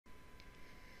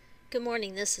Good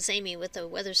morning, this is Amy with the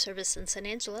Weather Service in San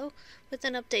Angelo with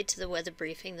an update to the weather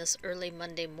briefing this early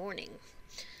Monday morning.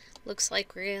 Looks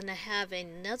like we're going to have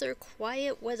another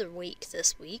quiet weather week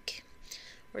this week.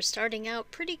 We're starting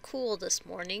out pretty cool this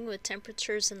morning with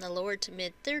temperatures in the lower to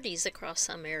mid 30s across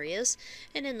some areas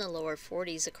and in the lower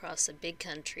 40s across the big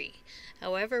country.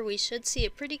 However, we should see a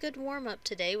pretty good warm up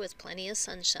today with plenty of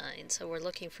sunshine, so we're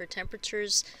looking for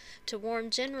temperatures to warm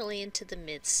generally into the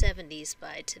mid 70s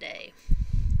by today.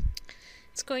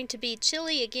 It's going to be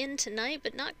chilly again tonight,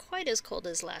 but not quite as cold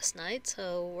as last night,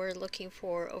 so we're looking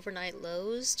for overnight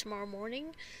lows tomorrow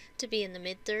morning to be in the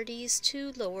mid-30s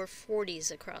to lower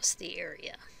 40s across the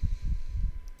area.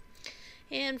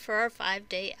 And for our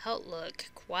 5-day outlook,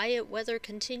 quiet weather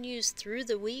continues through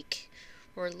the week.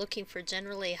 We're looking for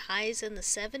generally highs in the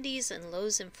 70s and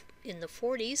lows in the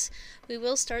 40s. We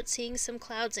will start seeing some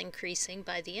clouds increasing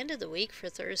by the end of the week for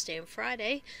Thursday and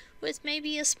Friday, with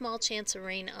maybe a small chance of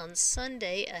rain on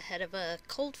Sunday ahead of a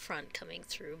cold front coming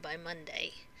through by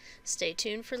Monday. Stay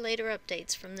tuned for later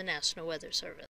updates from the National Weather Service.